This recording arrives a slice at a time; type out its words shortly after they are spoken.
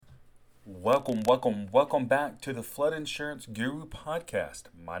Welcome back to the Flood Insurance Guru podcast.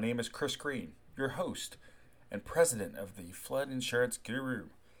 My name is Chris Green, your host and president of the Flood Insurance Guru.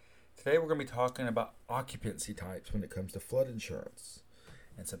 Today we're going to be talking about occupancy types when it comes to flood insurance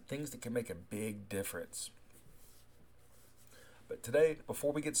and some things that can make a big difference. But today,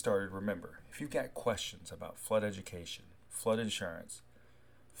 before we get started, remember, if you've got questions about flood education, flood insurance,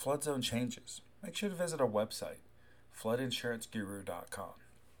 flood zone changes, make sure to visit our website, floodinsuranceguru.com.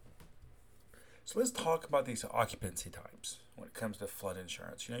 So let's talk about these occupancy types when it comes to flood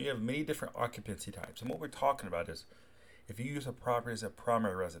insurance. You have many different occupancy types. And what we're talking about is if you use a property as a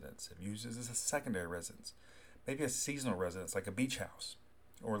primary residence, if you use it as a secondary residence, maybe a seasonal residence like a beach house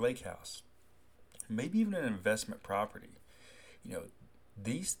or a lake house, maybe even an investment property.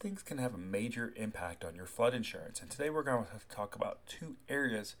 These things can have a major impact on your flood insurance. And today we're going to talk about two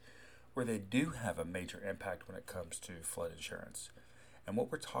areas where they do have a major impact when it comes to flood insurance. And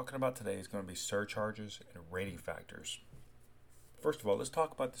what we're talking about today is going to be surcharges and rating factors. First of all, let's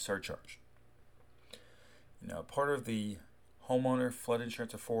talk about the surcharge. Part of the Homeowner Flood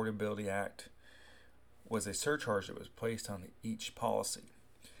Insurance Affordability Act was a surcharge that was placed on each policy.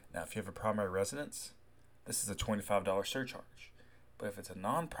 Now, if you have a primary residence, this is a $25 surcharge. But if it's a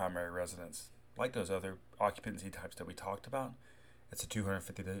non-primary residence, like those other occupancy types that we talked about, it's a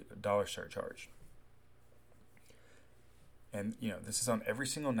 $250 surcharge. And, this is on every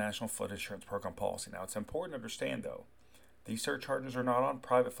single national flood insurance program policy. Now, it's important to understand, though, these surcharges are not on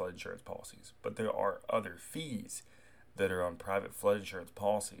private flood insurance policies, but there are other fees that are on private flood insurance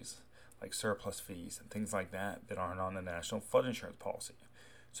policies, like surplus fees and things like that aren't on the national flood insurance policy.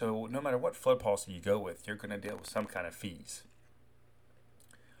 So no matter what flood policy you go with, you're going to deal with some kind of fees.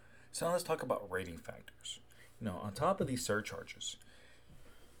 So now let's talk about rating factors. On top of these surcharges,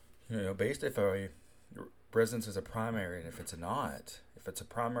 based if a residence is a primary, and if it's a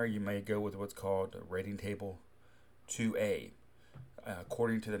primary, you may go with what's called a rating table 2A,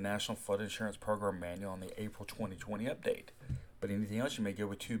 according to the National Flood Insurance Program Manual on the April 2020 update. But anything else, you may go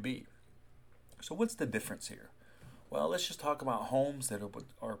with 2B. So what's the difference here? Well, let's just talk about homes that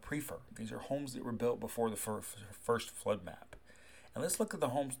are pre-FIR. These are homes that were built before the first flood map. And let's look at the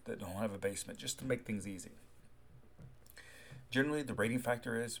homes that don't have a basement, just to make things easy. Generally, the rating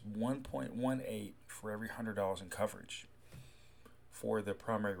factor is 1.18 for every $100 in coverage for the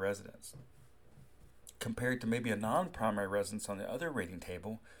primary residence, compared to maybe a non-primary residence on the other rating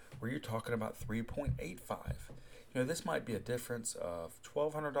table where you're talking about 3.85. This might be a difference of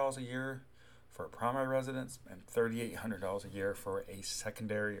 $1,200 a year for a primary residence and $3,800 a year for a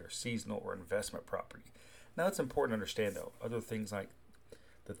secondary or seasonal or investment property. Now, it's important to understand, though, other things like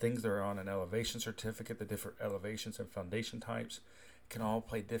the things that are on an elevation certificate, the different elevations and foundation types, can all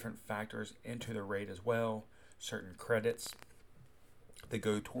play different factors into the rate as well. Certain credits that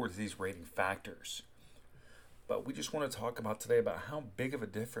go towards these rating factors. But we just want to talk about today about how big of a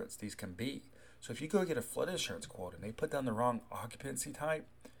difference these can be. So if you go get a flood insurance quote and they put down the wrong occupancy type,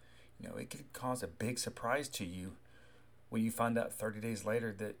 it could cause a big surprise to you when you find out 30 days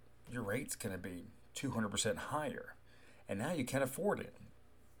later that your rate's going to be 200% higher. And now you can't afford it.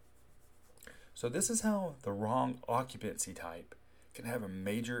 So this is how the wrong occupancy type can have a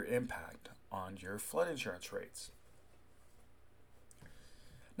major impact on your flood insurance rates.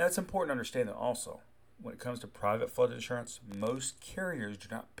 Now, it's important to understand that also, when it comes to private flood insurance, most carriers do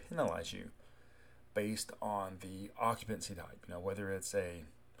not penalize you based on the occupancy type, whether it's a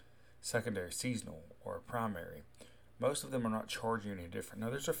secondary, seasonal, or a primary. Most of them are not charging any different. Now,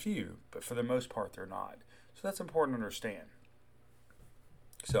 there's a few, but for the most part, they're not. So that's important to understand.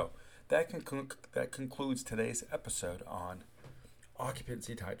 So that concludes today's episode on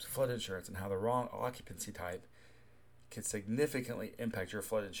occupancy types, flood insurance, and how the wrong occupancy type can significantly impact your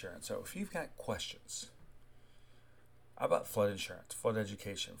flood insurance. So if you've got questions about flood insurance, flood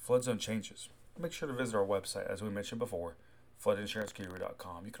education, flood zone changes, make sure to visit our website, as we mentioned before,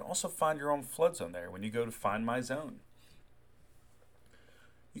 floodinsuranceguru.com. You can also find your own flood zone there when you go to Find My Zone.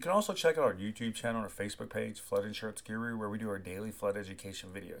 You can also check out our YouTube channel and our Facebook page, Flood Insurance Guru, where we do our daily flood education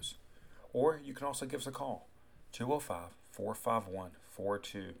videos. Or you can also give us a call,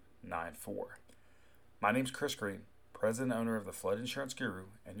 205-451-4294. My name's Chris Green, president and owner of the Flood Insurance Guru,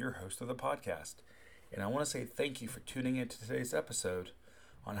 and your host of the podcast. And I want to say thank you for tuning in to today's episode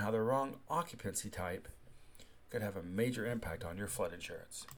on how the wrong occupancy type could have a major impact on your flood insurance.